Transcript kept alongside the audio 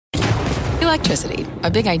Electricity,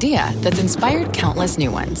 a big idea that's inspired countless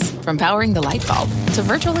new ones. From powering the light bulb to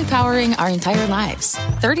virtually powering our entire lives.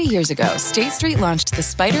 30 years ago, State Street launched the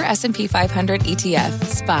Spider S&P 500 ETF,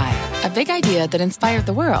 SPY. A big idea that inspired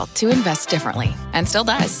the world to invest differently. And still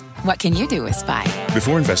does. What can you do with SPY?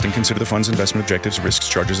 Before investing, consider the fund's investment objectives, risks,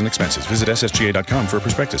 charges, and expenses. Visit ssga.com for a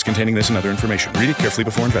prospectus containing this and other information. Read it carefully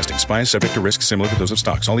before investing. SPY is subject to risks similar to those of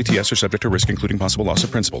stocks. All ETFs are subject to risk, including possible loss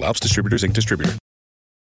of principal. Alps Distributors, Inc. Distributor.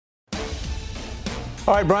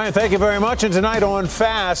 All right, Brian, thank you very much. And tonight on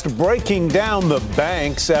Fast, breaking down the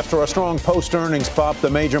banks after a strong post-earnings pop, the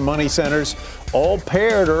major money centers all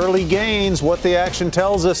paired early gains, what the action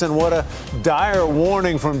tells us, and what a dire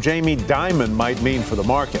warning from Jamie Dimon might mean for the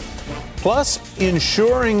market. Plus,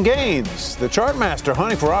 ensuring gains. The chart master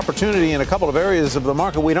hunting for opportunity in a couple of areas of the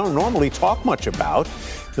market we don't normally talk much about.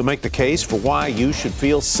 He'll make the case for why you should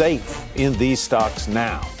feel safe in these stocks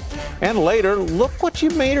now. And later, look what you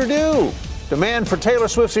made her do. Demand for Taylor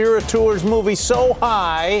Swift's Eras Tour's movie so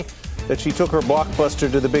high that she took her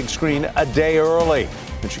blockbuster to the big screen a day early.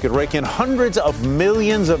 And she could rake in hundreds of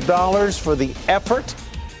millions of dollars for the effort.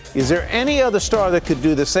 Is there any other star that could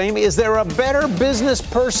do the same? Is there a better business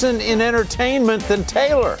person in entertainment than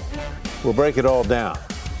Taylor? We'll break it all down.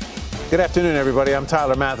 Good afternoon, everybody. I'm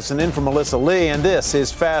Tyler Matheson, in for Melissa Lee, and this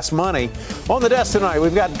is Fast Money. On the desk tonight,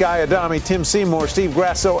 we've got Guy Adami, Tim Seymour, Steve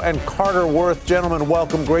Grasso, and Carter Worth. Gentlemen,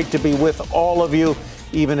 welcome. Great to be with all of you,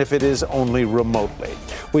 even if it is only remotely.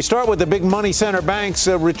 We start with the big money center banks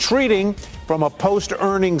retreating from a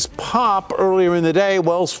post-earnings pop earlier in the day.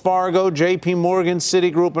 Wells Fargo, J.P. Morgan,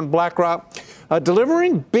 Citigroup, and BlackRock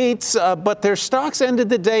delivering beats, but their stocks ended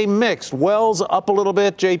the day mixed. Wells up a little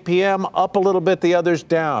bit, JPM up a little bit, the others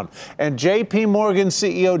down. And J.P. Morgan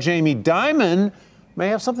CEO Jamie Dimon may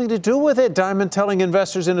have something to do with it. Dimon telling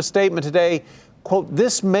investors in a statement today, quote,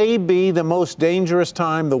 "This may be the most dangerous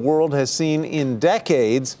time the world has seen in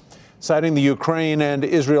decades," citing the Ukraine and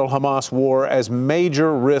Israel-Hamas war as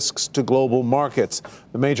major risks to global markets.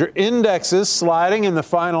 The major indexes sliding in the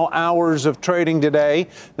final hours of trading today.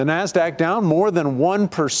 The Nasdaq down more than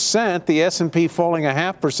 1%, the S&P falling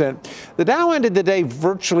 0.5%. The Dow ended the day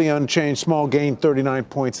virtually unchanged, small gain, 39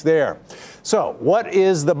 points there. So what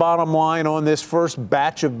is the bottom line on this first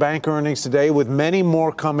batch of bank earnings today, with many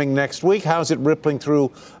more coming next week? How's it rippling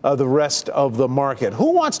through the rest of the market?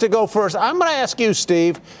 Who wants to go first? I'm going to ask you,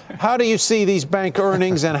 Steve. How do you see these bank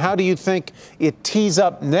earnings, and how do you think it tees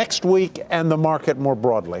up next week and the market more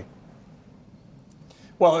broadly?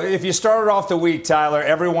 Well, if you started off the week, Tyler,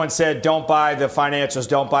 everyone said don't buy the financials,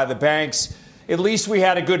 don't buy the banks. At least we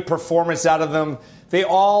had a good performance out of them. They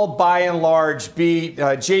all, by and large, beat.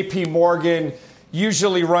 J.P. Morgan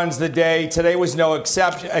usually runs the day. Today was no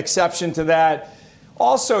exception to that.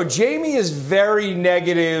 Also, Jamie is very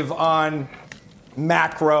negative on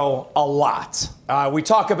macro a lot. We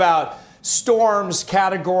talk about storms,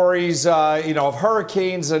 categories, of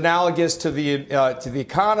hurricanes analogous to the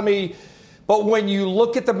economy. But when you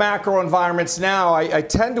look at the macro environments now, I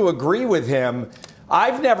tend to agree with him.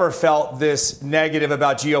 I've never felt this negative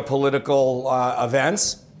about geopolitical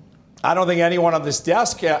events. I don't think anyone on this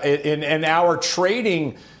desk in our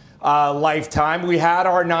trading lifetime, we had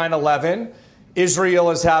our 9/11. Israel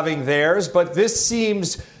is having theirs, but this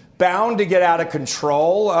seems bound to get out of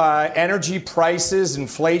control. Energy prices,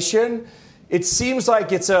 inflation. It seems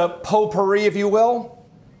like it's a potpourri, if you will.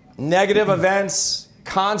 Negative events,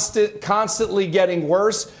 constantly getting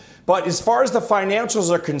worse. But as far as the financials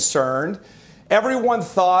are concerned, everyone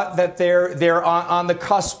thought that they're on the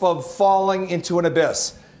cusp of falling into an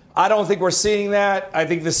abyss. I don't think we're seeing that. I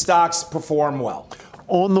think the stocks perform well.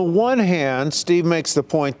 On the one hand, Steve makes the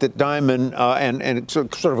point that Dimon, and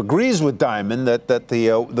sort of agrees with Dimon, that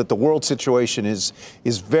the world situation is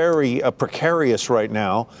very precarious right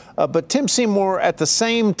now. But Tim Seymour, at the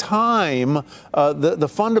same time, the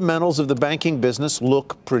fundamentals of the banking business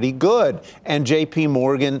look pretty good. And J.P.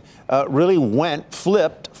 Morgan really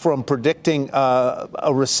flipped from predicting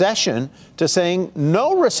a recession to saying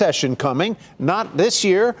no recession coming, not this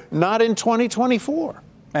year, not in 2024.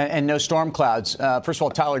 And no storm clouds. First of all,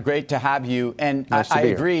 Tyler, great to have you. And nice I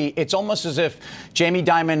agree. It's almost as if Jamie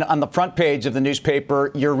Dimon on the front page of the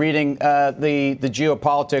newspaper, you're reading the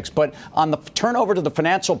geopolitics, but on the turn over to the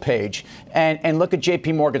financial page and look at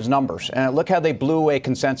J.P. Morgan's numbers and look how they blew away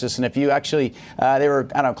consensus. And if you actually, they were,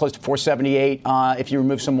 close to 478 if you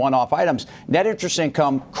remove some one-off items. Net interest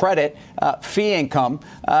income, credit, fee income,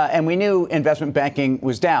 and we knew investment banking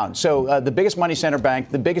was down. So the biggest money center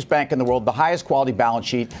bank, the biggest bank in the world, the highest quality balance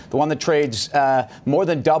sheet, sheet, the one that trades more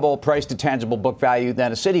than double price to tangible book value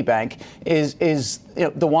than a Citibank, is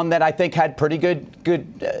the one that I think had pretty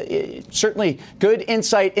certainly good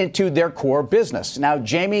insight into their core business. Now,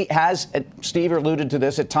 Jamie has, Steve alluded to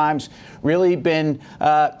this at times, really been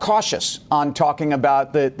cautious on talking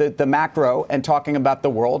about the macro and talking about the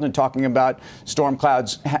world and talking about storm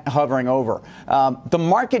clouds hovering over. The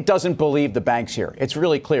market doesn't believe the banks here. It's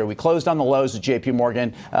really clear. We closed on the lows at J.P.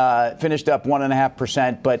 Morgan, finished up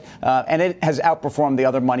 1.5%, but and it has outperformed the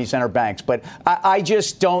other money center banks. But I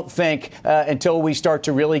just don't think until we start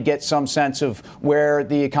to really get some sense of where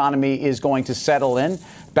the economy is going to settle in,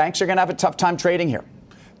 banks are going to have a tough time trading here.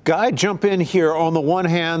 Guy, jump in here. On the one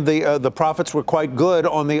hand, the profits were quite good.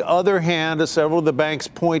 On the other hand, several of the banks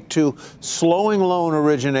point to slowing loan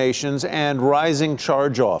originations and rising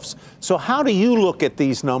charge-offs. So how do you look at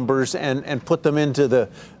these numbers and put them into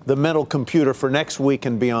the mental computer for next week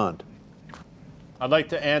and beyond? I'd like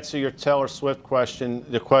to answer your Taylor Swift question.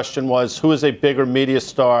 The question was, who is a bigger media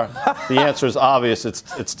star? The answer is obvious.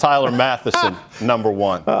 It's Tyler Mathisen, number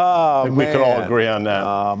one. Oh, I think we could all agree on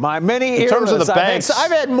that. My many eras. In terms of the banks,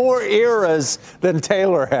 I've had more eras than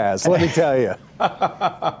Taylor has, let me tell you.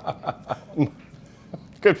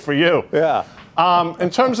 Good for you. Yeah.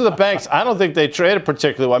 In terms of the banks, I don't think they traded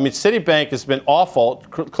particularly well. I mean, Citibank has been awful,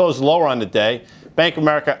 closed lower on the day. Bank of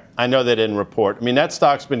America, I know they didn't report. I mean, that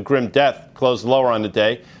stock's been grim death, closed lower on the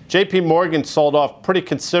day. JP Morgan sold off pretty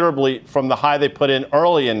considerably from the high they put in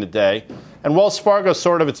early in the day. And Wells Fargo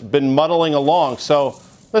it's been muddling along. So,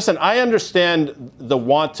 listen, I understand the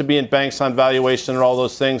want to be in banks on valuation and all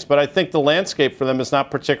those things, but I think the landscape for them is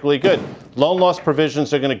not particularly good. Loan loss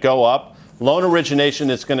provisions are going to go up. Loan origination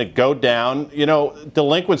is going to go down.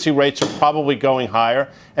 Delinquency rates are probably going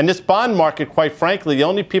higher. And this bond market, quite frankly, the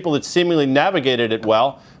only people that seemingly navigated it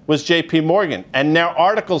well was J.P. Morgan. And there are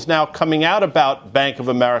articles now coming out about Bank of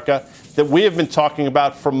America that we have been talking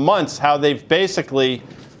about for months, how they've basically,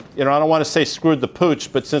 I don't want to say screwed the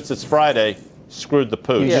pooch, but since it's Friday, screwed the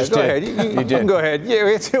pooch. Yeah, go ahead. You did. Go ahead.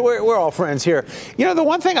 Yeah, we're all friends here. The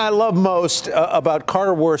one thing I love most about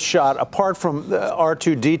Carter Worth's shot, apart from the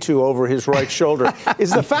R2-D2 over his right shoulder,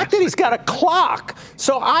 is the fact that he's got a clock.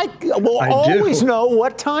 So I will always know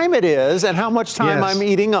what time it is and how much time I'm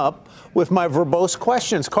eating up with my verbose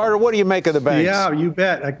questions. Carter, what do you make of the banks? Yeah, you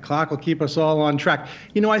bet. A clock will keep us all on track.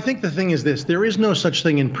 I think the thing is this. There is no such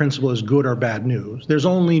thing in principle as good or bad news. There's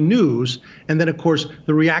only news. And then, of course,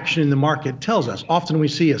 the reaction in the market tells us. Often we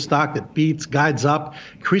see a stock that beats, guides up,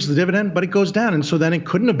 increases the dividend, but it goes down. And so then it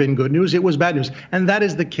couldn't have been good news. It was bad news. And that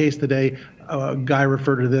is the case today. Guy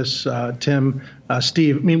referred to this, Tim,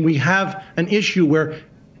 Steve. I mean, we have an issue where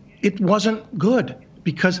it wasn't good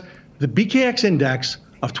because the BKX index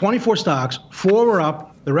of 24 stocks, 4 were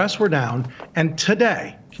up, the rest were down. And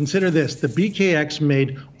today, consider this, the BKX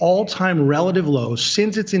made all-time relative lows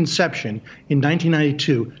since its inception in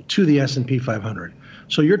 1992 to the S&P 500.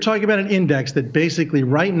 So you're talking about an index that basically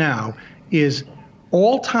right now is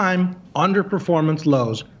all-time underperformance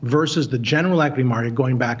lows versus the general equity market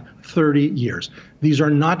going back 30 years. These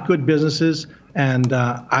are not good businesses, and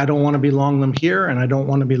I don't want to be long them here, and I don't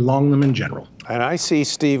want to be long them in general. And I see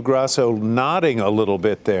Steve Grasso nodding a little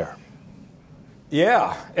bit there.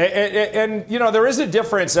 Yeah, and there is a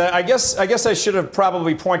difference. I guess I should have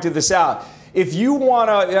probably pointed this out. If you want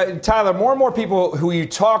to, Tyler, more and more people who you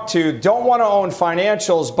talk to don't want to own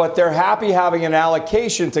financials, but they're happy having an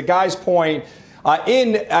allocation, to Guy's point,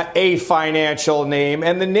 in a financial name,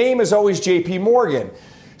 and the name is always J.P. Morgan.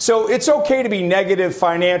 So it's okay to be negative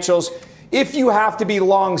financials. If you have to be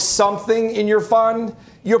long something in your fund,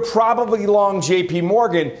 you're probably long J.P.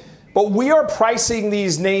 Morgan. But we are pricing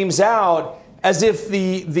these names out as if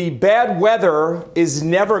the bad weather is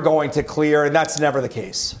never going to clear, and that's never the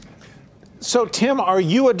case. So, Tim, are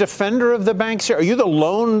you a defender of the banks here? Are you the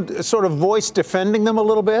lone sort of voice defending them a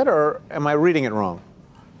little bit, or am I reading it wrong?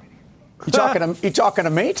 You talking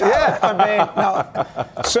to me, Tyler? Yeah. I mean,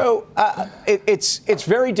 no. So it's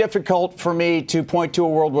very difficult for me to point to a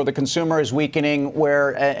world where the consumer is weakening,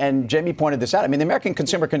 and Jamie pointed this out. I mean, the American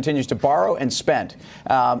consumer continues to borrow and spend.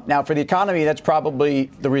 Now, for the economy, that's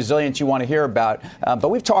probably the resilience you want to hear about. But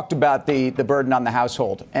we've talked about the burden on the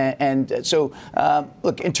household. And so,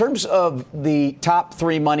 look, in terms of the top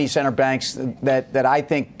 3 money center banks that I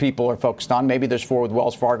think people are focused on, maybe there's 4 with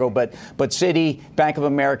Wells Fargo, but Citi, Bank of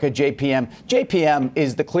America, JP JPM. JPM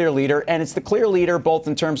is the clear leader, and it's the clear leader both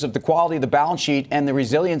in terms of the quality of the balance sheet and the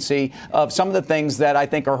resiliency of some of the things that I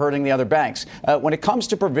think are hurting the other banks. When it comes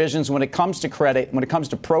to provisions, when it comes to credit, when it comes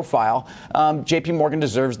to profile, JP Morgan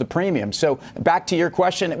deserves the premium. So back to your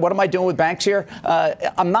question, what am I doing with banks here?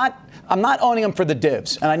 I'm not owning them for the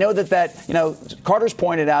divs. And I know that Carter's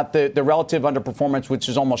pointed out the relative underperformance, which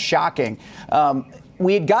is almost shocking.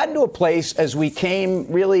 We had gotten to a place as we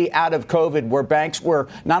came really out of COVID where banks were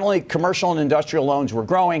not only commercial and industrial loans were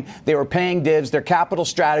growing, they were paying divs. Their capital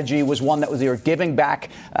strategy was one that they were giving back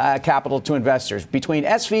capital to investors. Between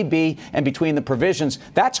SVB and between the provisions,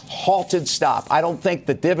 that's halted stop. I don't think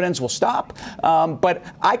the dividends will stop, but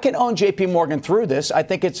I can own JP Morgan through this. I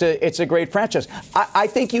think it's a great franchise. I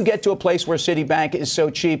think you get to a place where Citibank is so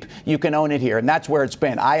cheap you can own it here, and that's where it's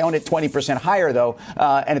been. I own it 20% higher, though,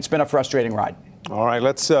 and it's been a frustrating ride. All right,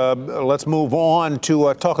 let's move on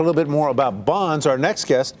to talk a little bit more about bonds. Our next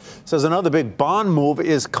guest says another big bond move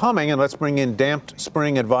is coming, and let's bring in Damped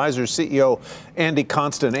Spring Advisors CEO Andy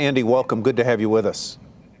Constant. Andy, welcome. Good to have you with us.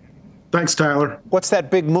 Thanks, Tyler. What's that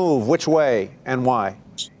big move? Which way and why?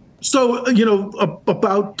 So,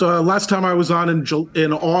 about last time I was on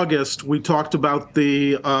in August, we talked about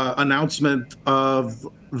the announcement of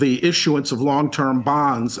the issuance of long-term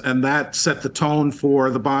bonds, and that set the tone for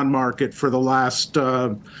the bond market for the last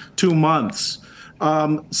 2 months.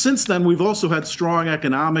 Since then, we've also had strong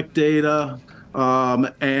economic data,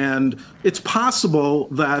 and it's possible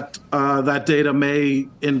that that data may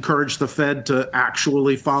encourage the Fed to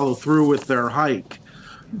actually follow through with their hike.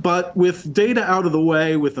 But with data out of the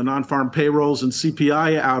way, with the non-farm payrolls and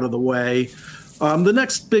CPI out of the way, the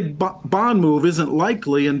next big bond move isn't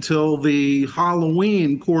likely until the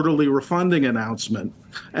Halloween quarterly refunding announcement.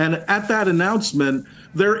 And at that announcement,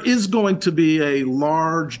 there is going to be a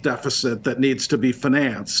large deficit that needs to be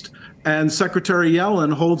financed. And Secretary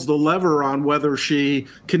Yellen holds the lever on whether she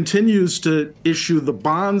continues to issue the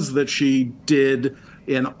bonds that she did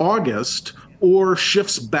in August or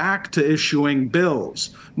shifts back to issuing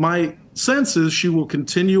bills. My sense is she will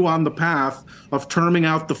continue on the path of terming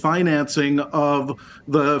out the financing of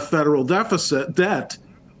the federal deficit debt,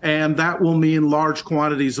 and that will mean large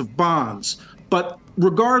quantities of bonds. But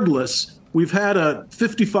regardless, we've had a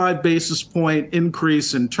 55 basis point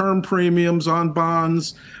increase in term premiums on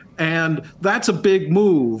bonds, and that's a big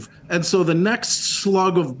move. And so the next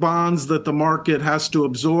slug of bonds that the market has to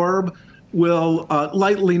absorb will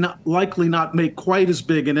likely not make quite as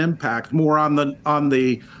big an impact, more on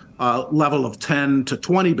the level of 10 to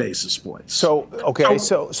 20 basis points. So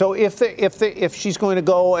if she's going to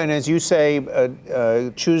go and, as you say,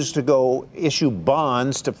 choose to go issue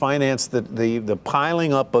bonds to finance the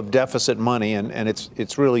piling up of deficit money, and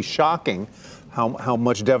it's really shocking how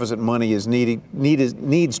much deficit money is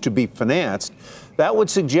needs to be financed, that would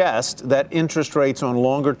suggest that interest rates on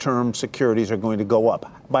longer term securities are going to go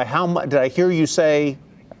up. By how much? Did I hear you say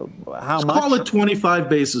how much? Call it 25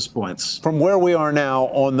 basis points. From where we are now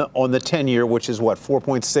on the 10-year, which is what,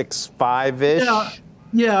 4.65-ish?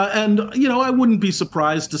 Yeah, and I wouldn't be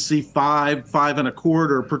surprised to see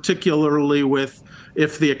 5.25, particularly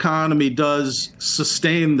if the economy does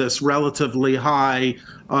sustain this relatively high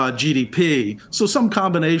GDP. So some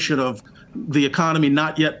combination of the economy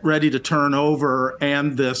not yet ready to turn over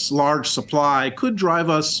and this large supply could drive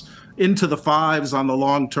us into the fives on the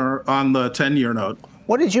long term, on the 10-year note.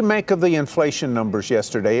 What did you make of the inflation numbers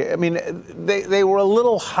yesterday? I mean, they were a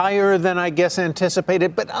little higher than I guess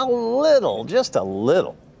anticipated, but just a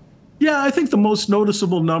little. Yeah, I think the most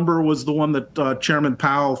noticeable number was the one that Chairman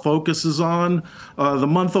Powell focuses on. The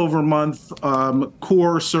month-over-month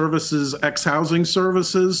core services, ex-housing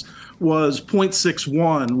services, was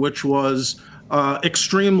 0.61, which was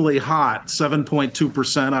extremely hot,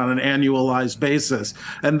 7.2% on an annualized basis.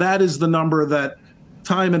 And that is the number that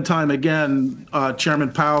time and time again,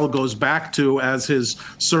 Chairman Powell goes back to as his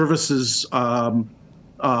services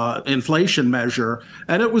inflation measure,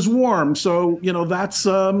 and it was warm. So, that's,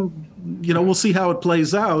 we'll see how it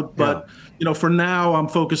plays out. But, for now, I'm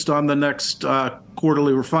focused on the next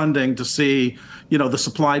quarterly refunding to see, the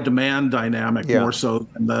supply-demand dynamic more so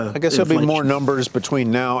than the I guess there'll be more numbers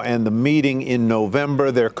between now and the meeting in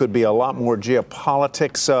November. There could be a lot more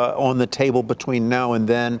geopolitics on the table between now and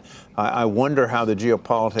then. I wonder how the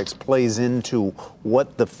geopolitics plays into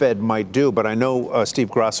what the Fed might do. But I know Steve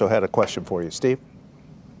Grasso had a question for you. Steve?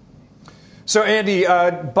 So, Andy,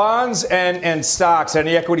 bonds and stocks and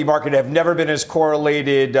the equity market have never been as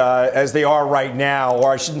correlated as they are right now,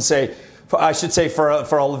 or I should say for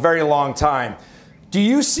a very long time. Do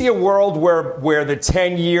you see a world where the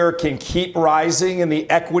 10-year can keep rising and the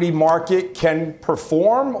equity market can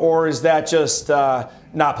perform, or is that just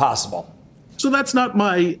not possible? So that's not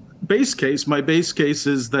my base case. My base case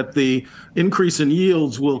is that the increase in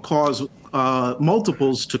yields will cause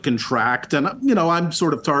multiples to contract. And, I'm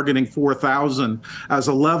sort of targeting 4,000 as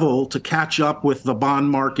a level to catch up with the bond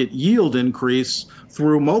market yield increase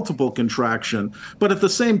through multiple contraction. But at the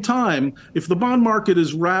same time, if the bond market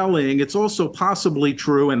is rallying, it's also possibly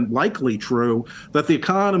true and likely true that the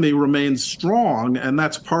economy remains strong. And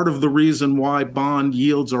that's part of the reason why bond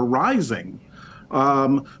yields are rising,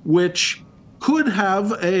 which could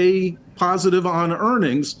have a positive on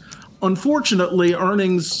earnings. Unfortunately,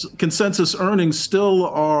 consensus earnings still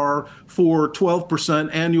are for 12%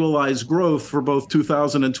 annualized growth for both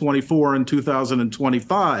 2024 and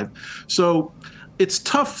 2025. So it's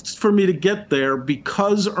tough for me to get there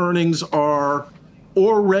because earnings are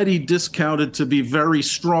already discounted to be very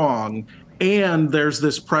strong, and there's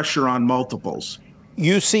this pressure on multiples.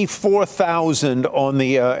 You see 4,000 on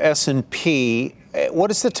the S&P.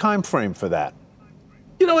 What is the time frame for that?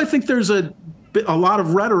 I think there's a lot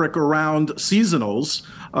of rhetoric around seasonals.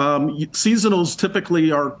 Seasonals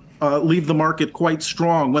typically leave the market quite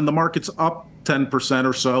strong. When the market's up 10%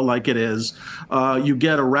 or so, like it is, you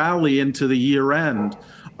get a rally into the year end.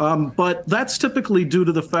 But that's typically due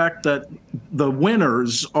to the fact that the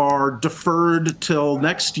winners are deferred till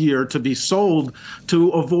next year to be sold to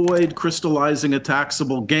avoid crystallizing a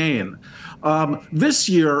taxable gain. This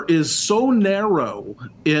year is so narrow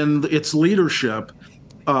in its leadership.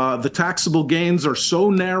 The taxable gains are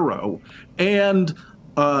so narrow, and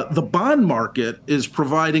the bond market is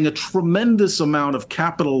providing a tremendous amount of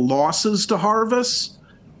capital losses to harvest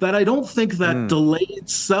that I don't think that delayed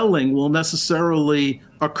selling will necessarily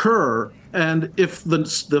occur. And if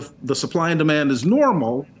the supply and demand is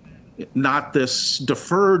normal, not this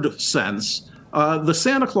deferred sense, the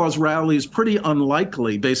Santa Claus rally is pretty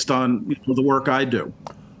unlikely based on the work I do.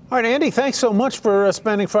 All right, Andy, thanks so much for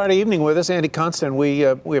spending Friday evening with us. Andy Constant, we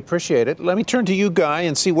appreciate it. Let me turn to you, Guy,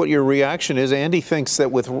 and see what your reaction is. Andy thinks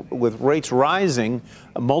that with rates rising,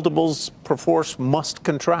 multiples perforce must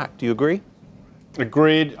contract. Do you agree?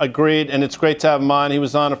 Agreed. And it's great to have him on. He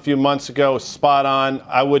was on a few months ago, spot on.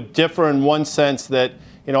 I would differ in one sense that,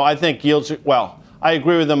 I think yields, I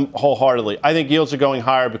agree with him wholeheartedly. I think yields are going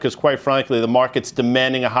higher because, quite frankly, the market's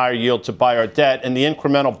demanding a higher yield to buy our debt, and the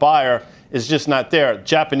incremental buyer is just not there.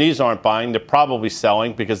 Japanese aren't buying. They're probably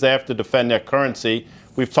selling because they have to defend their currency.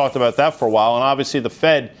 We've talked about that for a while. And obviously the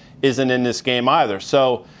Fed isn't in this game either.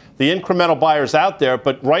 So the incremental buyer's out there,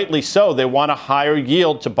 but rightly so. They want a higher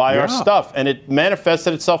yield to buy our stuff. And it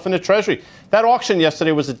manifested itself in the Treasury. That auction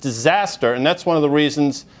yesterday was a disaster, and that's one of the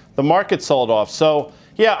reasons the market sold off. So,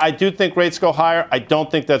 yeah, I do think rates go higher. I don't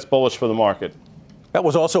think that's bullish for the market. That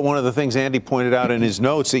was also one of the things Andy pointed out in his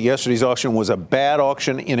notes, that yesterday's auction was a bad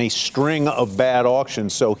auction in a string of bad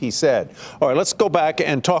auctions, so he said. All right, let's go back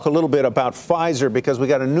and talk a little bit about Pfizer because we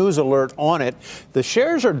got a news alert on it. The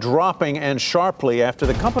shares are dropping, and sharply, after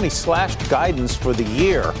the company slashed guidance for the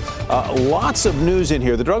year. Lots of news in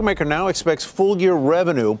here. The drug maker now expects full-year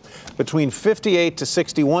revenue between $58 to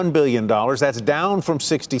 $61 billion. That's down from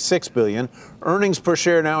 $66 billion. Earnings per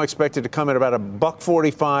share now expected to come at about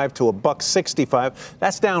 $1.45 to $1.65.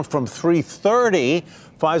 That's down from $3.30.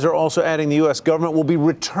 Pfizer also adding the U.S. government will be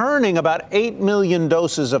returning about 8 million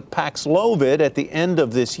doses of Paxlovid at the end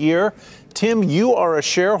of this year. Tim, you are a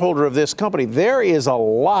shareholder of this company. There is a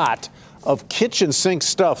lot of kitchen sink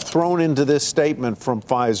stuff thrown into this statement from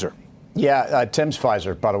Pfizer. Yeah, Tim's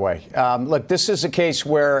Pfizer, by the way. Look, this is a case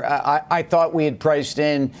where I thought we had priced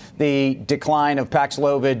in the decline of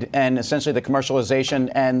Paxlovid and essentially the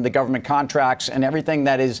commercialization and the government contracts and everything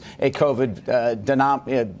that is a COVID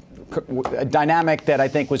dynamic that I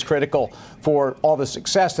think was critical for all the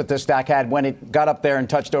success that this stock had when it got up there and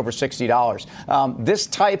touched over $60. This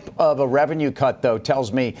type of a revenue cut, though,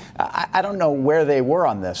 tells me I don't know where they were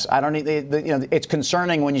on this. I don't. It's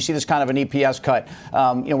concerning when you see this kind of an EPS cut.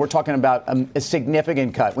 We're talking about a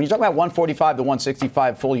significant cut. When you talk about 145 to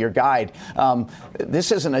 165 full year guide,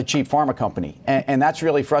 this isn't a cheap pharma company, and that's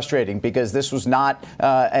really frustrating because this was not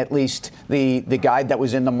at least the guide that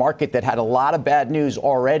was in the market that had a lot of bad news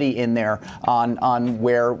already in there on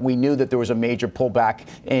where we knew that there was a major pullback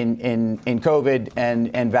in COVID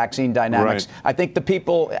and vaccine dynamics. Right. I think the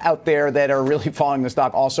people out there that are really following the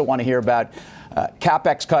stock also want to hear about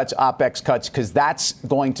CapEx cuts, OpEx cuts, because that's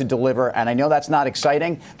going to deliver. And I know that's not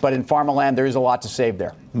exciting, but in pharma land, there is a lot to save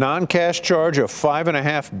there. Non-cash charge of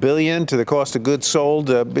 $5.5 billion to the cost of goods sold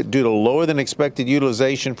due to lower than expected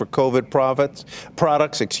utilization for COVID products,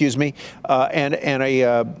 and a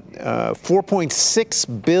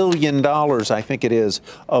 $4.6 billion, I think it is,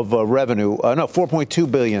 of revenue. No, $4.2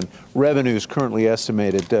 billion revenues currently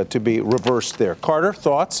estimated to be reversed there. Carter,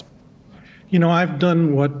 thoughts? You know, I've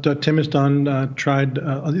done what Tim has done, tried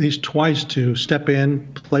at least twice to step in,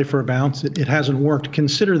 play for a bounce. It hasn't worked.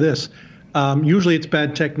 Consider this. Usually it's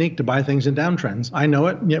bad technique to buy things in downtrends. I know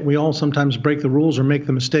it, yet we all sometimes break the rules or make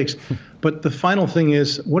the mistakes. But the final thing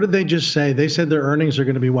is, what did they just say? They said their earnings are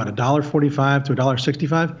going to be, what, $1.45 to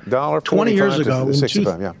 $1.65? 20 years ago,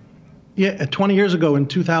 65, yeah, 20 years ago in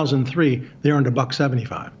 2003, they earned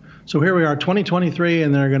 $1.75. So here we are, 2023,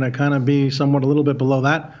 and they're going to kind of be somewhat a little bit below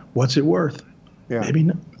that. What's it worth? Yeah.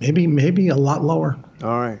 Maybe a lot lower.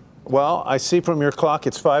 All right. Well, I see from your clock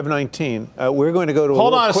it's 5:19. We're going to go to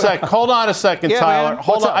Hold on a second, yeah, Tyler. Man.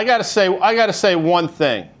 Hold on. I got to say one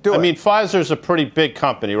thing. I mean, Pfizer's a pretty big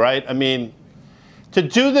company, right? I mean, to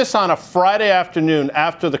do this on a Friday afternoon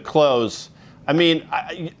after the close, I mean,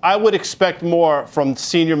 I would expect more from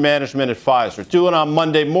senior management at Pfizer. Do it on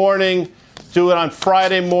Monday morning. Do it on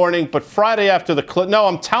Friday morning, but Friday after the no,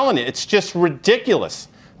 I'm telling you, it's just ridiculous.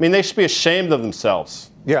 I mean, they should be ashamed of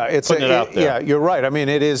themselves. Yeah, it out there. Yeah, you're right. I mean,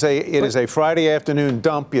 it is a Friday afternoon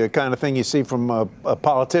dump, the kind of thing you see from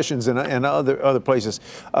politicians and other places.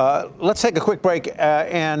 Let's take a quick break,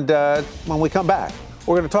 and when we come back,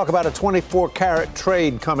 we're going to talk about a 24-karat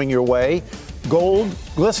trade coming your way. Gold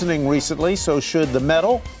glistening recently, so should the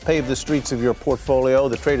metal pave the streets of your portfolio.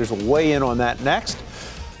 The traders will weigh in on that next.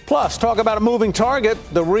 Plus, talk about a moving target,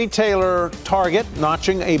 the retailer Target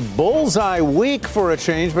notching a bullseye week for a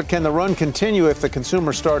change, but can the run continue if the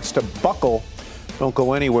consumer starts to buckle? Don't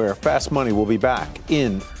go anywhere. Fast Money will be back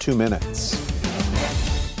in 2 minutes.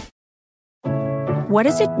 What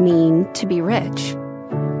does it mean to be rich?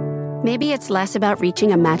 Maybe it's less about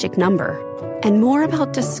reaching a magic number and more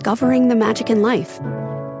about discovering the magic in life.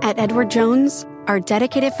 At Edward Jones, our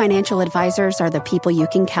dedicated financial advisors are the people you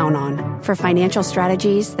can count on for financial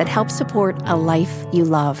strategies that help support a life you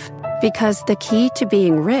love. Because the key to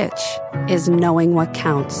being rich is knowing what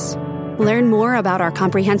counts. Learn more about our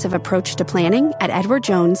comprehensive approach to planning at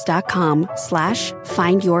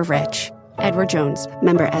edwardjones.com/findyourrich. Edward Jones,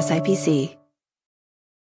 member SIPC.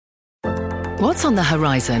 What's on the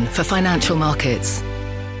horizon for financial markets?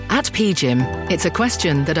 At PGIM, it's a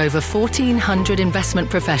question that over 1,400 investment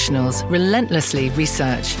professionals relentlessly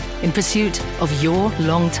research in pursuit of your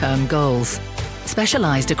long-term goals.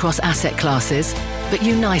 Specialized across asset classes, but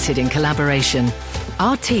united in collaboration,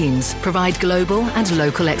 our teams provide global and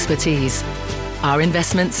local expertise. Our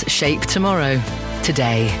investments shape tomorrow,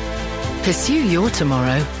 today. Pursue your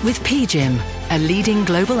tomorrow with PGIM, a leading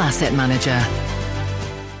global asset manager.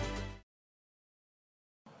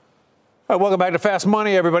 All right, welcome back to Fast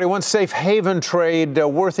Money, everybody. One safe haven trade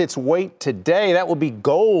worth its weight today. That will be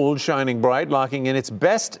gold shining bright, locking in its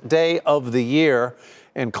best day of the year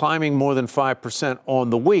and climbing more than 5%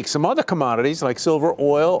 on the week. Some other commodities like silver,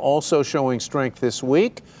 oil, also showing strength this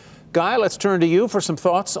week. Guy, let's turn to you for some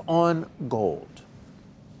thoughts on gold.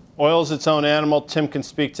 Oil is its own animal. Tim can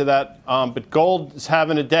speak to that. But gold is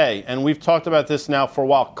having a day. And we've talked about this now for a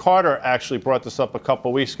while. Carter actually brought this up a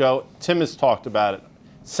couple weeks ago. Tim has talked about it.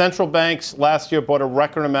 Central banks last year bought a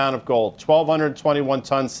record amount of gold, 1,221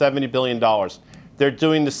 tons, $70 billion. They're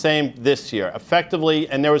doing the same this year. Effectively,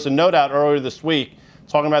 and there was a note out earlier this week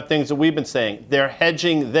talking about things that we've been saying. They're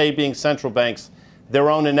hedging, they being central banks,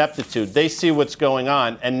 their own ineptitude. They see what's going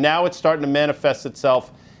on, and now it's starting to manifest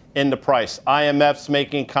itself in the price. IMF's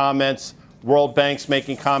making comments, World Bank's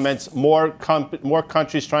making comments, more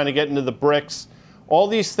countries trying to get into the BRICS. All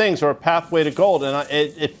these things are a pathway to gold, and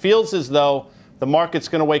it feels as though the market's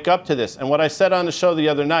going to wake up to this. And what I said on the show the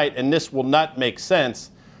other night, and this will not make sense,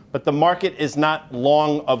 but the market is not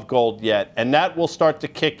long of gold yet. And that will start to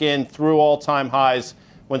kick in through all-time highs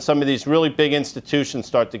when some of these really big institutions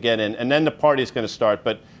start to get in. And then the party's going to start.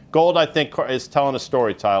 But gold, I think, is telling a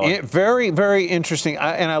story, Tyler. Very, very interesting.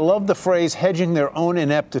 And I love the phrase hedging their own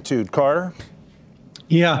ineptitude. Carter?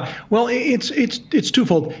 Yeah, well, it's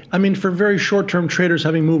twofold. I mean, for very short-term traders,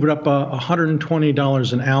 having moved up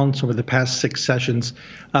 $120 an ounce over the past 6 sessions,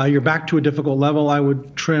 you're back to a difficult level. I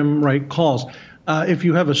would trim right calls. If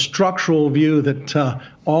you have a structural view that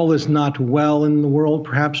all is not well in the world,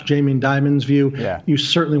 perhaps Jamie Dimon's view, you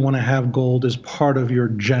certainly want to have gold as part of your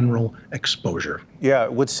general exposure. Yeah,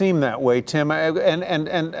 it would seem that way, Tim.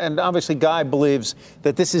 And obviously, Guy believes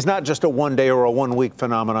that this is not just a one-day or a one-week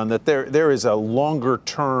phenomenon, that there is a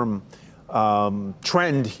longer-term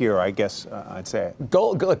trend here, I guess I'd say.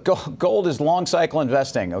 Gold is long cycle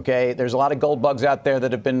investing, okay? There's a lot of gold bugs out there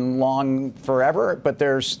that have been long forever, but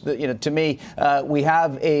there's, to me, we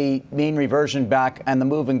have a mean reversion back, and the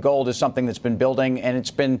move in gold is something that's been building, and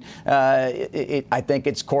it's been, I think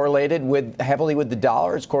it's correlated heavily with the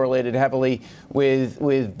dollar. It's correlated heavily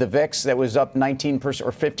with the VIX that was up 19%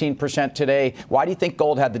 or 15% today. Why do you think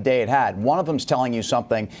gold had the day it had? One of them's telling you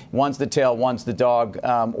something. One's the tail, one's the dog,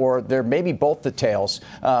 or there may be both the tails.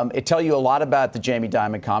 It tells you a lot about the Jamie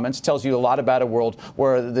Dimon comments. It tells you a lot about a world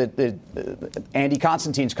where the Andy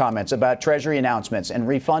Constantine's comments about Treasury announcements and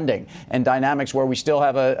refunding and dynamics where we still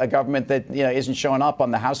have a government that isn't showing up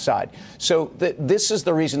on the House side. So this is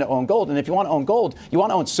the reason to own gold. And if you want to own gold, you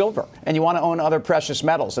want to own silver and you want to own other precious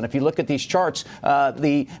metals. And if you look at these charts,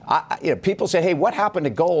 people say, hey, what happened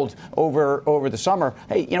to gold over the summer?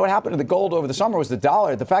 Hey, what happened to the gold over the summer was the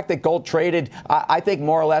dollar. The fact that gold traded, I think,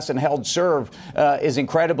 more or less and held serve is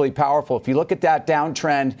incredibly powerful. If you look at that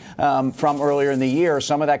downtrend from earlier in the year,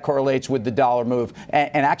 some of that correlates with the dollar move.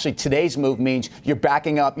 And actually, today's move means you're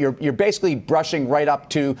backing up. You're basically brushing right up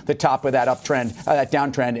to the top of that uptrend, that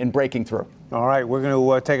downtrend, and breaking through. All right, we're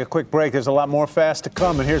going to take a quick break. There's a lot more fast to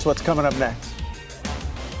come, and here's what's coming up next.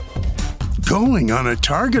 Going on a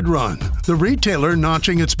Target run, the retailer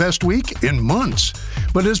notching its best week in months.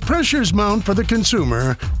 But as pressures mount for the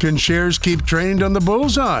consumer, can shares keep trained on the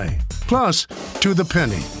bullseye? Plus, to the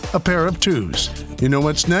penny, a pair of twos. You know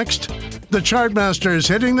what's next? The Chartmaster is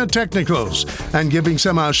hitting the technicals and giving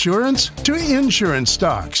some assurance to insurance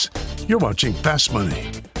stocks. You're watching Fast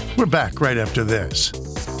Money. We're back right after this.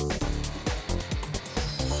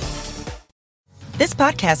 This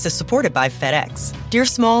podcast is supported by FedEx. Dear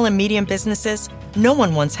small and medium businesses, no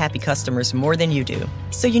one wants happy customers more than you do.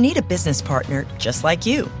 So you need a business partner just like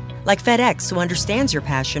you. Like FedEx, who understands your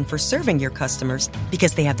passion for serving your customers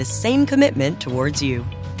because they have the same commitment towards you.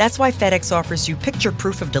 That's why FedEx offers you picture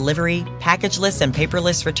proof of delivery, packageless and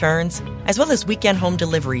paperless returns, as well as weekend home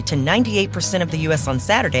delivery to 98% of the U.S. on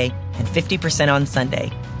Saturday and 50% on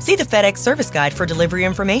Sunday. See the FedEx service guide for delivery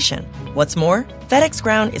information. What's more, FedEx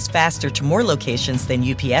Ground is faster to more locations than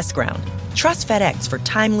UPS Ground. Trust FedEx for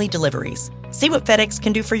timely deliveries. See what FedEx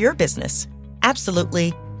can do for your business.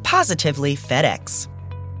 Absolutely, positively FedEx.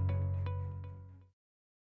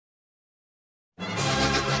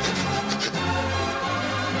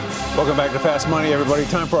 Welcome back to Fast Money, everybody.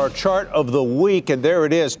 Time for our chart of the week, and there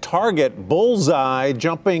it is. Target bullseye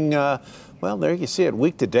jumping, well, there you see it,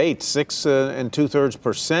 week to date, 6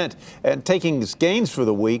 2/3%, and taking gains for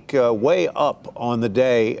the week way up on the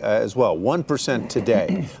day as well, 1%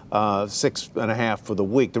 today, 6.5% for the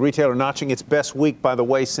week. The retailer notching its best week, by the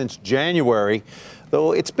way, since January.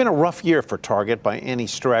 Though it's been a rough year for Target by any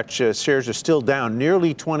stretch, shares are still down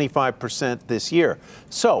nearly 25% this year.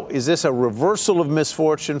 So is this a reversal of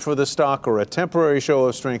misfortune for the stock or a temporary show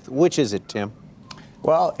of strength? Which is it, Tim?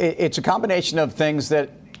 Well, it's a combination of things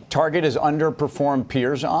that Target has underperformed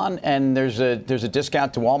peers on, and there's a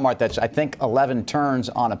discount to Walmart that's, I think, 11 turns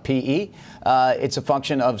on a PE. It's a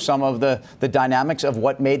function of some of the dynamics of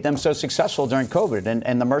what made them so successful during COVID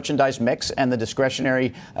and the merchandise mix and the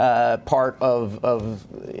discretionary part of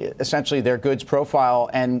essentially their goods profile.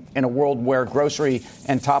 And in a world where grocery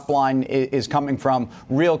and top line is coming from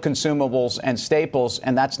real consumables and staples,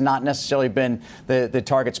 and that's not necessarily been the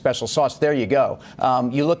Target special sauce. There you go.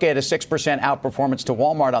 You look at a 6% outperformance to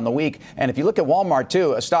Walmart on the week. And if you look at Walmart,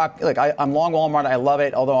 too, a stock, like I'm long Walmart. I love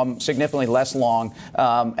it, although I'm significantly less long.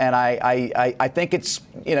 And I think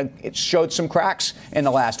it showed some cracks in the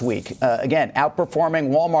last week. Again, outperforming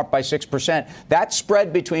Walmart by 6%. That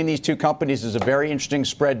spread between these two companies is a very interesting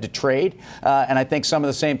spread to trade. And I think some of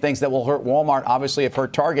the same things that will hurt Walmart obviously have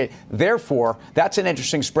hurt Target. Therefore, that's an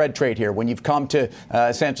interesting spread trade here when you've come to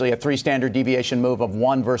essentially a 3 standard deviation move of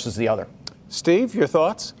one versus the other. Steve, your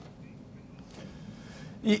thoughts?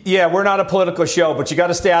 Yeah, we're not a political show, but you got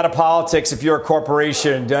to stay out of politics if you're a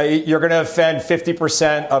corporation. You're going to offend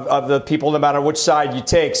 50% of the people no matter which side you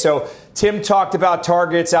take. So Tim talked about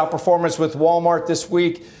Target's outperformance with Walmart this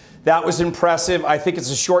week. That was impressive. I think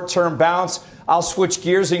it's a short-term bounce. I'll switch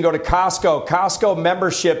gears and go to Costco. Costco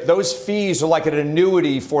membership, those fees are like an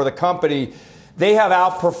annuity for the company. They have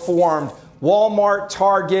outperformed Walmart,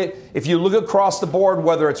 Target. If you look across the board,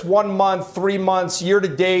 whether it's 1 month, 3 months, year to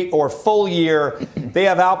date, or full year, they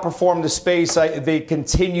have outperformed the space. They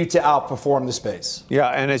continue to outperform the space. Yeah,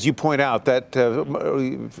 and as you point out, that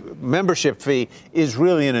membership fee is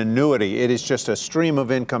really an annuity. It is just a stream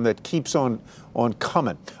of income that keeps on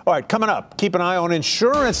coming. All right, coming up, keep an eye on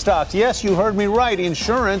insurance stocks. Yes, you heard me right,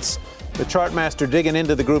 insurance. The Chartmaster digging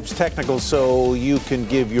into the group's technicals so you can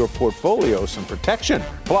give your portfolio some protection.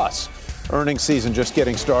 Plus, earnings season just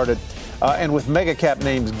getting started. And with mega cap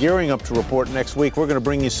names gearing up to report next week, we're going to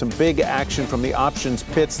bring you some big action from the options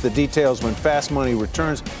pits, the details when Fast Money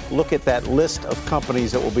returns. Look at that list of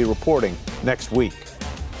companies that will be reporting next week.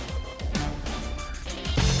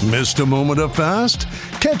 Missed a moment of Fast?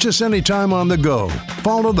 Catch us anytime on the go.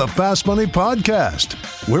 Follow the Fast Money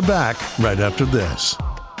podcast. We're back right after this.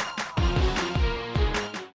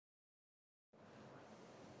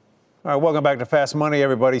 All right, welcome back to Fast Money,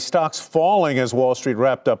 everybody. Stocks falling as Wall Street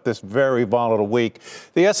wrapped up this very volatile week.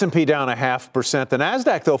 The S&P down 0.5%. The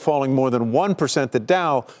Nasdaq, though, falling more than 1%. The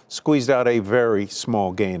Dow squeezed out a very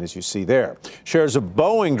small gain, as you see there. Shares of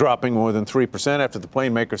Boeing dropping more than 3% after the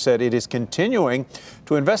plane maker said it is continuing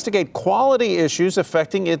to investigate quality issues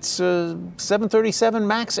affecting its 737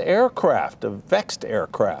 MAX aircraft, a vexed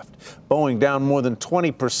aircraft. Boeing down more than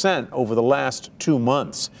 20% over the last 2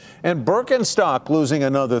 months. And Birkenstock losing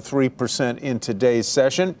another 3% in today's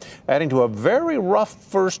session, adding to a very rough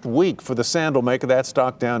first week for the sandal maker. That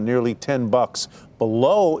stock down nearly $10,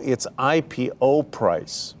 below its IPO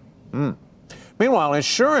price. Meanwhile,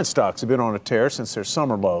 insurance stocks have been on a tear since their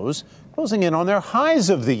summer lows, closing in on their highs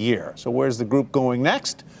of the year. So where's the group going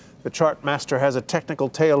next? The Chartmaster has a technical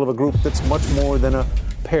tale of a group that's much more than a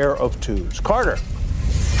pair of twos. Carter.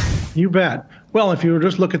 You bet. Well, if you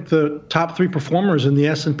just look at the top 3 performers in the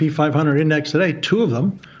S&P 500 index today, 2 of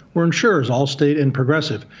them were insurers, Allstate and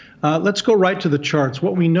Progressive. Let's go right to the charts.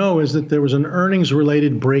 What we know is that there was an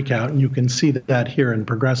earnings-related breakout, and you can see that here in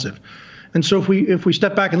Progressive. And so if we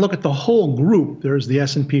step back and look at the whole group, there's the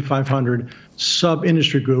S&P 500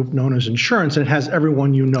 sub-industry group known as insurance, and it has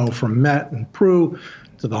everyone you know from Met and Pru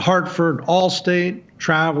to the Hartford, Allstate,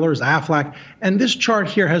 Travelers, Aflac. And this chart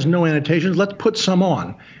here has no annotations. Let's put some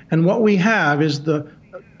on. And what we have is the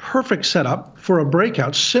perfect setup for a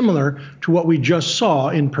breakout similar to what we just saw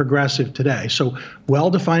in Progressive today. So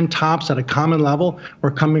well-defined tops at a common level.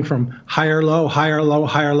 We're coming from higher low, higher low,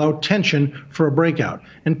 higher low tension for a breakout.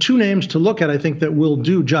 And 2 names to look at, I think, that will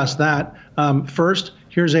do just that. First,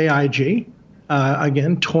 here's AIG,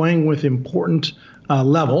 again, toying with important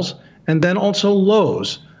levels. And then also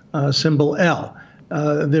Lowe's, symbol L.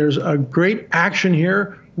 There's a great action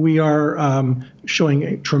here. We are showing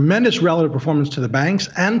a tremendous relative performance to the banks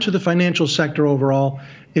and to the financial sector overall.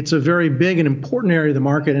 It's a very big and important area of the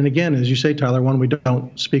market. And again, as you say, Tyler, one we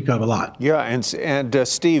don't speak of a lot. Yeah, and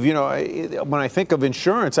Steve, you know, when I think of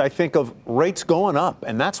insurance, I think of rates going up,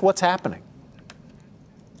 and that's what's happening.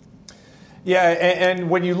 Yeah, and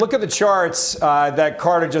when you look at the charts that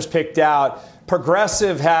Carter just picked out,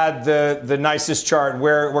 Progressive had the nicest chart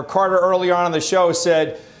where Carter early on in the show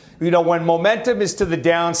said, you know, when momentum is to the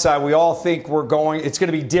downside, we all think it's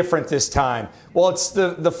going to be different this time. Well, it's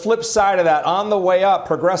the flip side of that. On the way up,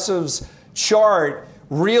 Progressive's chart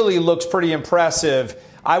really looks pretty impressive.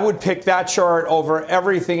 I would pick that chart over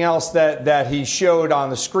everything else that he showed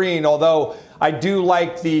on the screen, although I do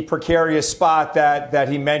like the precarious spot that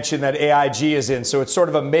he mentioned that AIG is in. So it's sort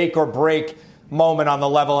of a make or break moment on the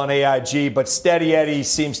level on AIG, but Steady Eddie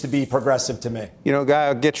seems to be Progressive to me. You know, Guy,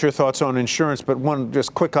 I'll get your thoughts on insurance, but one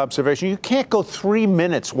just quick observation. You can't go 3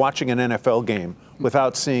 minutes watching an NFL game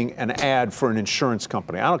without seeing an ad for an insurance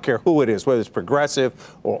company. I don't care who it is, whether it's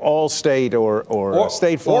Progressive or Allstate or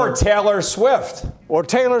State Farm. Or Taylor Swift. Or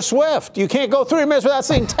Taylor Swift. You can't go 3 minutes without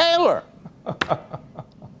seeing Taylor.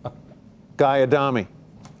 Guy Adami.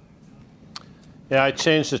 Yeah, I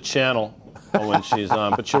changed the channel when she's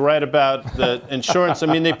on. But you're right about the insurance. I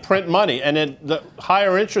mean, they print money. And then the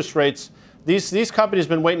higher interest rates, these companies have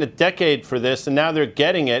been waiting a decade for this, and now they're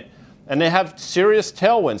getting it. And they have serious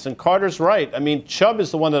tailwinds. And Carter's right. I mean, Chubb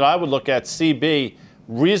is the one that I would look at, CB,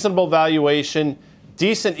 reasonable valuation,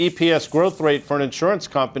 decent EPS growth rate for an insurance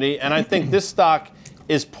company. And I think this stock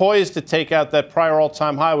is poised to take out that prior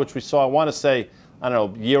all-time high, which we saw, I want to say, I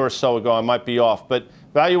don't know, a year or so ago. I might be off. But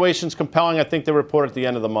Valuation's compelling. I think they report at the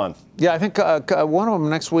end of the month. Yeah, I think one of them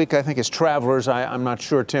next week, I think, is Travelers. I'm not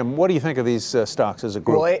sure, Tim. What do you think of these stocks as a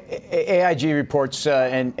group? Well, AIG reports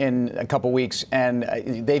in a couple weeks, and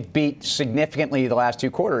they've beat significantly the last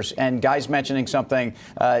 2 quarters. And Guy's mentioning something,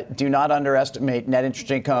 do not underestimate net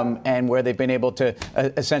interest income and where they've been able to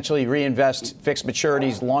essentially reinvest fixed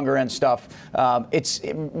maturities, longer end stuff.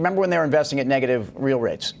 Remember when they were investing at negative real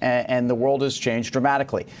rates, and the world has changed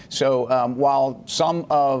dramatically. So while some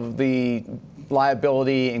of the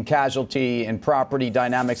liability and casualty and property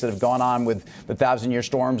dynamics that have gone on with the 1,000-year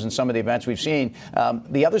storms and some of the events we've seen,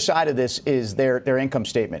 the other side of this is their income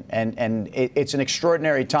statement. And it's an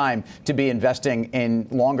extraordinary time to be investing in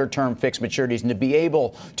longer-term fixed maturities and to be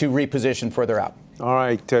able to reposition further out. All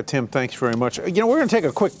right, Tim, thanks very much. We're going to take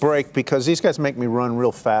a quick break because these guys make me run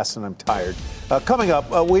real fast and I'm tired. Coming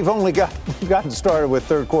up, we've only gotten started with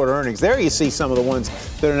third quarter earnings. There you see some of the ones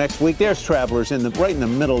that are next week. There's Travelers right in the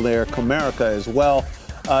middle there, Comerica as well.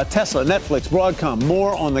 Tesla, Netflix, Broadcom,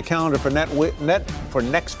 more on the calendar for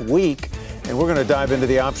next week. And we're going to dive into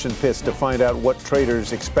the option pits to find out what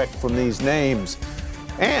traders expect from these names.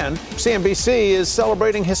 And CNBC is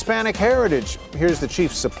celebrating Hispanic heritage. Here's the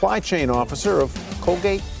chief supply chain officer of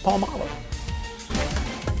Colgate-Palmolive.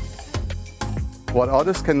 What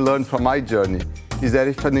others can learn from my journey is that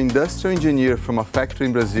if an industrial engineer from a factory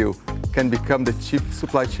in Brazil can become the chief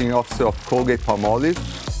supply chain officer of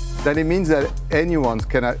Colgate-Palmolive, then it means that anyone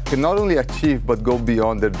can not only achieve but go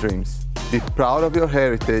beyond their dreams. Be proud of your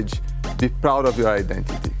heritage, be proud of your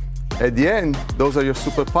identity. At the end, those are your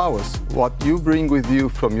superpowers. What you bring with you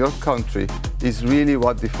from your country is really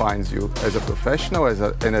what defines you as a professional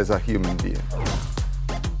and as a human being.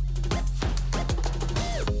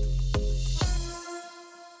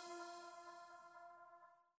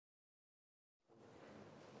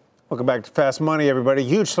 Welcome back to Fast Money, everybody.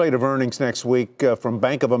 Huge slate of earnings next week from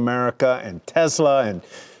Bank of America and Tesla and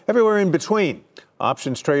everywhere in between.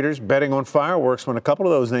 Options traders betting on fireworks when a couple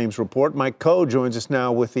of those names report. Mike Coe joins us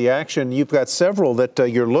now with the action. You've got several that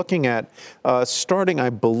you're looking at, starting,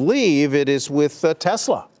 I believe, it is with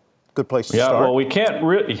Tesla. Good place to start. Yeah, well, we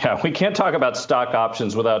can't talk about stock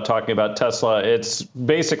options without talking about Tesla. It's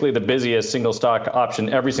basically the busiest single stock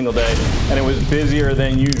option every single day, and it was busier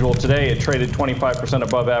than usual today. It traded 25%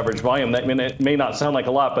 above average volume. That may not sound like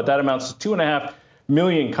a lot, but that amounts to 2.5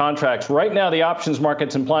 million contracts. Right now, the options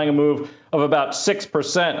market's implying a move of about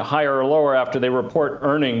 6% higher or lower after they report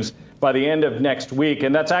earnings by the end of next week.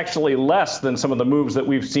 And that's actually less than some of the moves that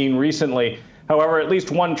we've seen recently. However, at least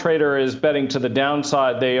one trader is betting to the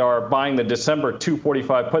downside. They are buying the December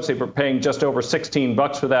 245 puts. They were paying just over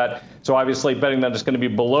 $16 for that. So obviously betting that it's going to be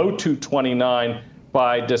below 229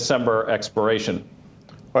 by December expiration.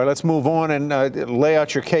 All right, let's move on and lay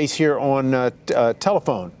out your case here on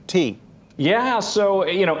telephone. T. Yeah, so,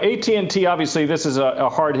 AT&T, obviously, this is a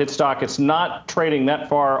hard hit stock. It's not trading that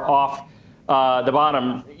far off the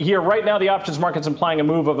bottom. Here, right now, the options market's implying a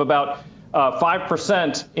move of about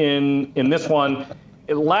 5% in this one.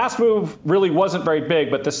 Last move really wasn't very big,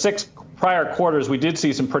 but the 6 prior quarters, we did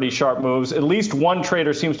see some pretty sharp moves. At least one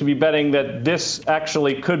trader seems to be betting that this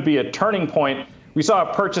actually could be a turning point. We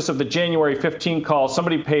saw a purchase of the January 15 call.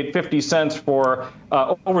 Somebody paid 50 cents for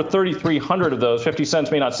over 3,300 of those. 50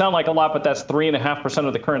 cents may not sound like a lot, but that's 3.5%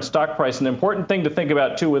 of the current stock price. And the important thing to think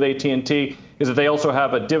about, too, with AT&T is that they also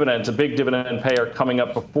have a dividend. It's a big dividend payer coming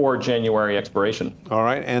up before January expiration. All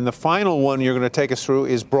right. And the final one you're going to take us through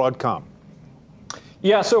is Broadcom.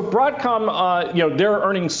 Yeah, so Broadcom, their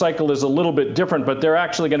earnings cycle is a little bit different, but they're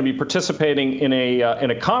actually going to be participating in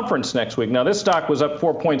a conference next week. Now, this stock was up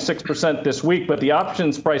 4.6% this week, but the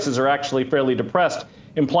options prices are actually fairly depressed,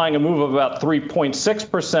 implying a move of about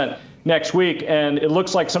 3.6% next week. And it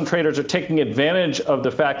looks like some traders are taking advantage of the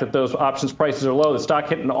fact that those options prices are low. The stock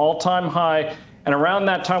hit an all-time high. And around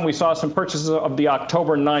that time, we saw some purchases of the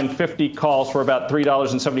October 950 calls for about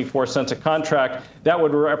 $3.74 a contract. That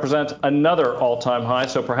would represent another all-time high.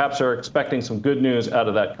 So perhaps they're expecting some good news out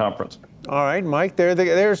of that conference. All right, Mike,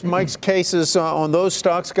 there's Mike's cases on those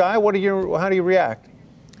stocks. Guy, how do you react?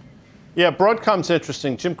 Yeah, Broadcom's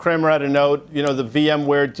interesting. Jim Cramer had a note, the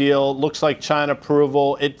VMware deal looks like China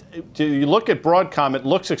approval. You look at Broadcom, it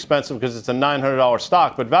looks expensive because it's a $900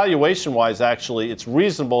 stock, but valuation-wise, actually, it's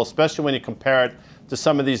reasonable, especially when you compare it to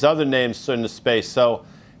some of these other names in the space. So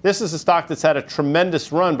this is a stock that's had a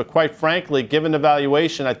tremendous run, but quite frankly, given the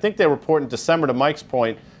valuation, I think they report in December, to Mike's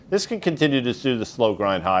point, this can continue to do the slow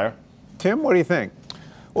grind higher. Tim, what do you think?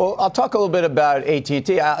 Well, I'll talk a little bit about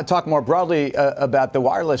AT&T. I'll talk more broadly about the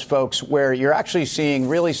wireless folks, where you're actually seeing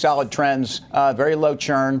really solid trends, very low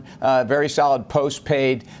churn, very solid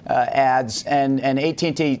postpaid ads, and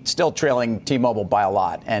AT&T still trailing T-Mobile by a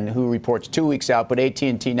lot, and who reports 2 weeks out, but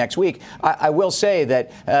AT&T next week. I will say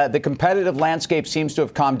that the competitive landscape seems to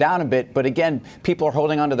have calmed down a bit, but again, people are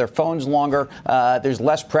holding onto their phones longer. There's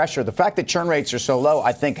less pressure. The fact that churn rates are so low,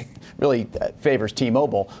 I think, really favors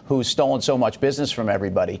T-Mobile, who's stolen so much business from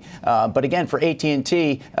everybody. But again, for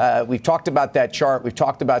AT&T, we've talked about that chart. We've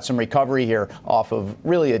talked about some recovery here off of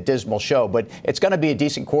really a dismal show. But it's going to be a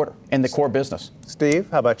decent quarter in the core business. Steve,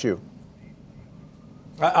 how about you?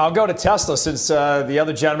 I'll go to Tesla since the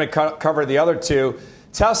other gentleman covered the other two.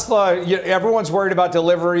 Tesla, everyone's worried about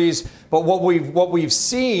deliveries, but what we've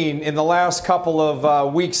seen in the last couple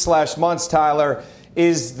of weeks/months, Tyler,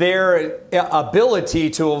 is their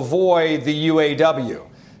ability to avoid the UAW.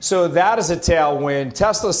 So that is a tailwind.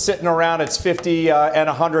 Tesla's sitting around its 50 and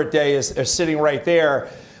 100 day is sitting right there.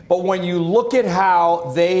 But when you look at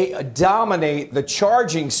how they dominate the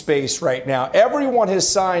charging space right now, everyone has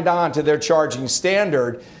signed on to their charging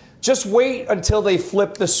standard. Just wait until they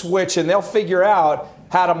flip the switch and they'll figure out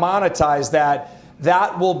how to monetize that.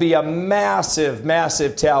 That will be a massive,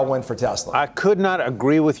 massive tailwind for Tesla. I could not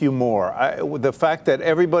agree with you more. The fact that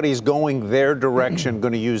everybody's going their direction,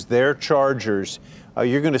 going to use their chargers,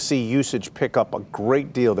 you're going to see usage pick up a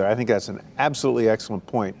great deal there. I think that's an absolutely excellent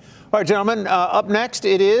point. All right, gentlemen, up next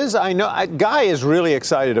it is, Guy is really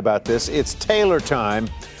excited about this. It's Taylor time.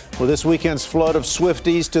 Well, this weekend's flood of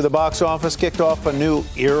Swifties to the box office kicked off a new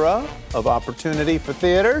era of opportunity for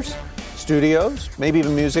theaters, studios, maybe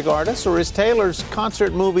even music artists, or is Taylor's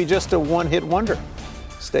concert movie just a one-hit wonder?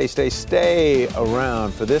 Stay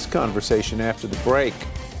around for this conversation after the break.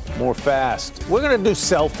 More fast. We're going to do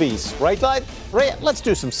selfies, right? Let's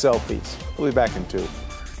do some selfies. We'll be back in 2.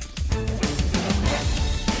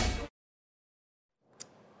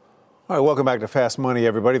 All right, welcome back to Fast Money,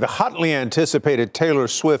 everybody. The hotly anticipated Taylor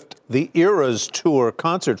Swift The Eras Tour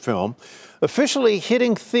concert film officially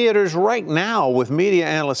hitting theaters right now, with media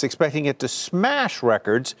analysts expecting it to smash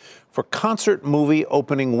records for concert movie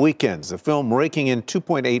opening weekends. The film raking in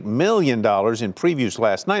 $2.8 million in previews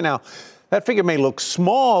last night. Now, that figure may look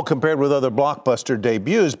small compared with other blockbuster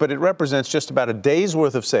debuts, but it represents just about a day's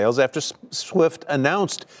worth of sales after Swift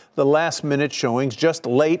announced the last-minute showings just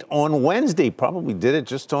late on Wednesday. Probably did it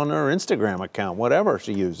just on her Instagram account, whatever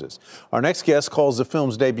she uses. Our next guest calls the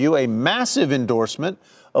film's debut a massive endorsement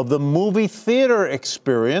of the movie theater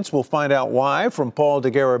experience. We'll find out why from Paul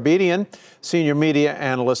DeGarabedian, senior media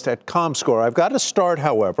analyst at ComScore. I've got to start,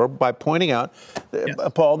 however, by pointing out,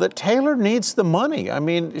 Paul, that Taylor needs the money. I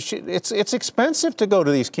mean, it's expensive to go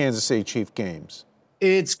to these Kansas City Chiefs games.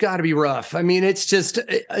 It's got to be rough. I mean, it's just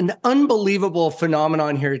an unbelievable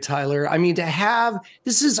phenomenon here, Tyler. I mean, to have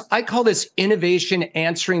I call this innovation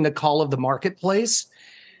answering the call of the marketplace,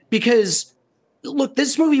 because look,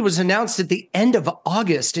 this movie was announced at the end of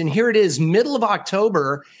August, and here it is, middle of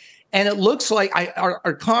October, and it looks like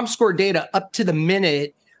our ComScore data up to the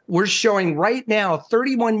minute, we're showing right now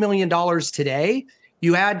 $31 million today.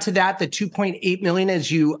 You add to that the $2.8 million, as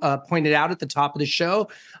you pointed out at the top of the show,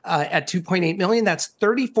 at $2.8 million, that's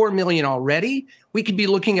 $34 million already. We could be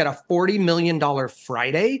looking at a $40 million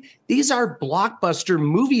Friday. These are blockbuster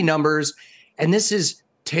movie numbers, and this is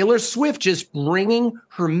Taylor Swift just bringing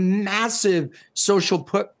her massive social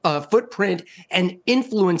footprint and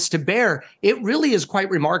influence to bear. It really is quite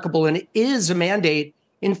remarkable, and it is a mandate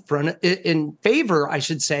in favor, I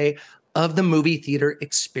should say, of the movie theater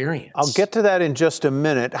experience. I'll get to that in just a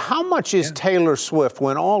minute. How much is Taylor Swift,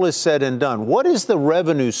 when all is said and done? What is the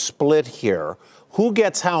revenue split here? Who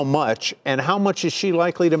gets how much, and how much is she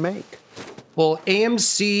likely to make? Well,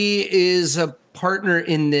 AMC is a partner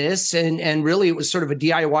in this, and really it was sort of a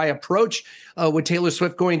DIY approach with Taylor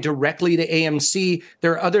Swift going directly to AMC.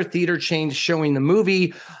 There are other theater chains showing the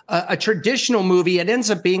movie. A traditional movie, it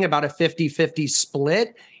ends up being about a 50-50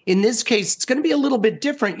 split. In this case, it's going to be a little bit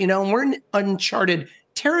different, and we're in uncharted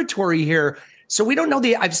territory here. So we don't know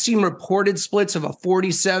I've seen reported splits of a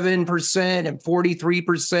 47% and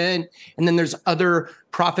 43%, and then there's other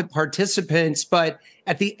profit participants. But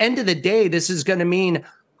at the end of the day, this is going to mean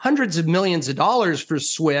hundreds of millions of dollars for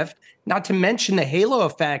Swift, not to mention the halo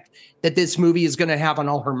effect that this movie is going to have on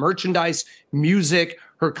all her merchandise, music,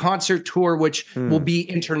 her concert tour, which will be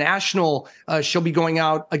international. She'll be going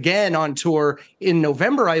out again on tour in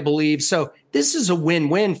November, I believe. So this is a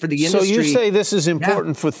win-win for the industry. So you say this is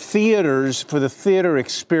important for theaters, for the theater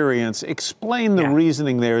experience. Explain the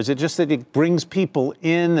reasoning there. Is it just that it brings people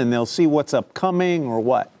in and they'll see what's upcoming, or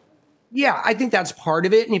what? Yeah, I think that's part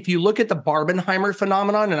of it. And if you look at the Barbenheimer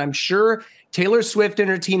phenomenon, and I'm sure Taylor Swift and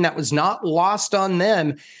her team, that was not lost on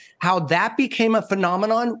them, how that became a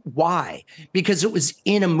phenomenon. Why? Because it was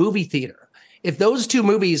in a movie theater. If those two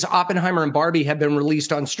movies, Oppenheimer and Barbie, had been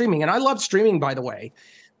released on streaming, and I love streaming, by the way,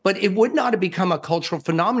 but it would not have become a cultural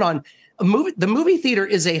phenomenon. The movie theater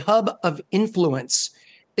is a hub of influence.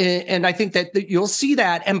 And I think that you'll see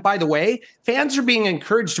that. And by the way, fans are being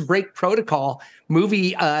encouraged to break protocol,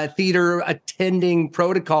 movie theater attending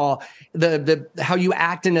protocol, the how you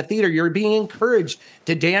act in a theater. You're being encouraged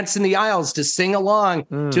to dance in the aisles, to sing along,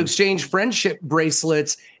 to exchange friendship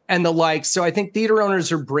bracelets and the like. So I think theater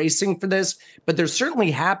owners are bracing for this, but they're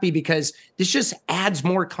certainly happy because this just adds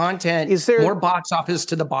more content, more box office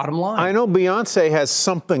to the bottom line. I know Beyonce has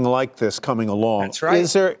something like this coming along. That's right.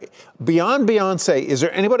 Is there, beyond Beyonce, is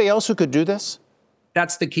there anybody else who could do this?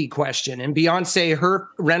 That's the key question. And Beyonce, her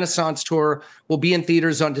Renaissance tour will be in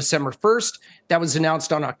theaters on December 1st. That was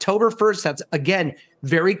announced on October 1st. That's, again,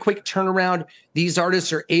 very quick turnaround. These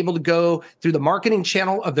artists are able to go through the marketing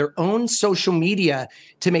channel of their own social media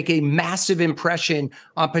to make a massive impression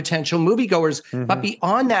on potential moviegoers. Mm-hmm. But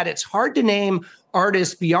beyond that, it's hard to name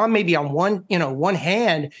artists beyond maybe on one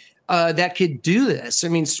hand that could do this. I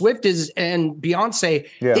mean, Swift and Beyonce,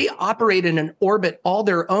 they operate in an orbit all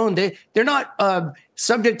their own. They're not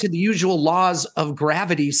subject to the usual laws of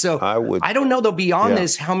gravity. So I don't know, though, beyond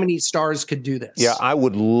this, how many stars could do this. Yeah, I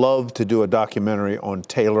would love to do a documentary on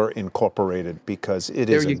Taylor Incorporated because it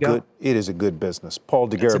is a good business. Paul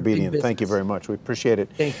DeGarabedian, thank you very much. We appreciate it.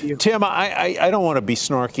 Thank you. Tim, I don't want to be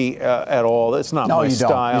snarky at all. It's not my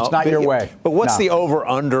style. Don't. It's not your way. But what's the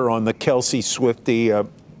over-under on the Kelsey-Swiftie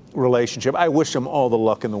relationship? I wish them all the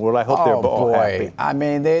luck in the world. I hope they're all happy. I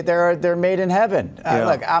mean, they're made in heaven.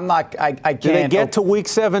 Look, I can't. Do they get to week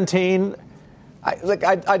 17?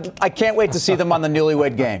 I can't wait to see them on the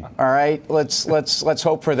Newlywed Game. All right, let's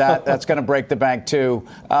hope for that. That's going to break the bank too.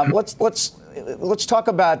 Let's talk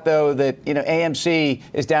about though that AMC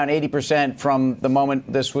is down 80% from the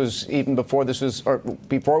moment this was, even before this was, or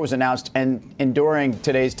before it was announced, and enduring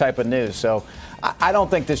today's type of news. So I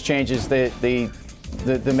don't think this changes the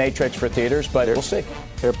matrix for theaters, but we'll see.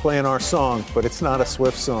 They're playing our song, but it's not a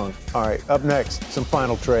Swift song. All right, up next, some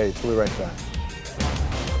final trades. We'll be right back.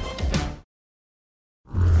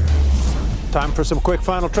 Time for some quick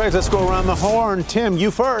final trades. Let's go around the horn. Tim,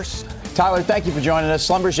 you first. Tyler, thank you for joining us.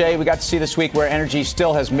 Schlumberger, we got to see this week where energy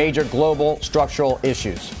still has major global structural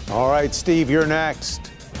issues. All right, Steve, you're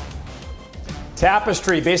next.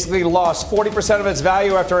 Tapestry basically lost 40% of its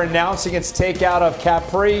value after announcing its takeout of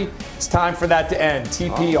Capri. It's time for that to end.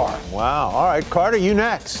 TPR. Oh, wow. All right, Carter, you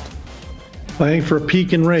next. Playing for a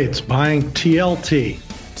peak in rates, buying TLT.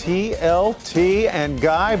 TLT, and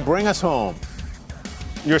Guy, bring us home.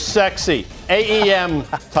 You're sexy. AEM,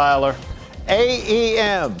 Tyler.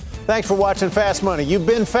 AEM. Thanks for watching Fast Money. You've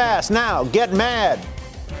been fast. Now, get mad.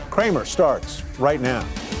 Kramer starts right now.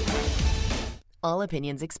 All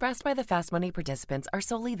opinions expressed by the Fast Money participants are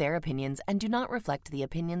solely their opinions and do not reflect the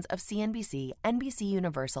opinions of CNBC, NBC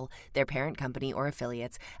Universal, their parent company, or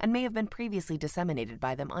affiliates, and may have been previously disseminated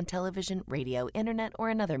by them on television, radio, internet, or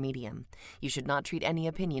another medium. You should not treat any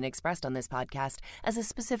opinion expressed on this podcast as a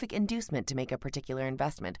specific inducement to make a particular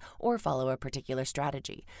investment or follow a particular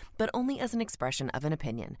strategy, but only as an expression of an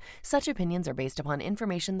opinion. Such opinions are based upon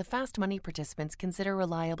information the Fast Money participants consider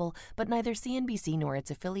reliable, but neither CNBC nor its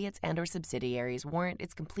affiliates and or subsidiaries warrant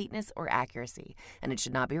its completeness or accuracy, and it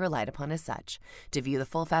should not be relied upon as such. To view the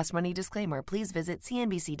full Fast Money disclaimer, please visit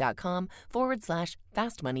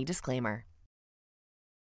cnbc.com/Fast Money Disclaimer.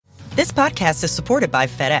 This podcast is supported by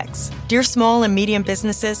FedEx. Dear small and medium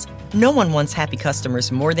businesses, no one wants happy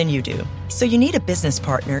customers more than you do. So you need a business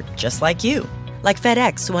partner just like you. Like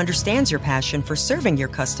FedEx, who understands your passion for serving your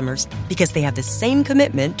customers because they have the same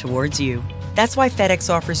commitment towards you. That's why FedEx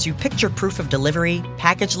offers you picture proof of delivery,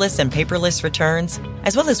 packageless and paperless returns,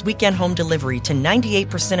 as well as weekend home delivery to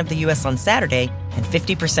 98% of the U.S. on Saturday and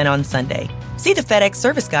 50% on Sunday. See the FedEx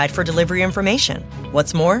service guide for delivery information.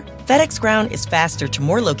 What's more, FedEx Ground is faster to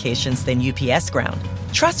more locations than UPS Ground.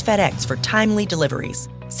 Trust FedEx for timely deliveries.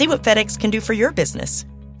 See what FedEx can do for your business.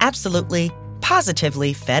 Absolutely,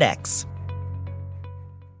 positively FedEx.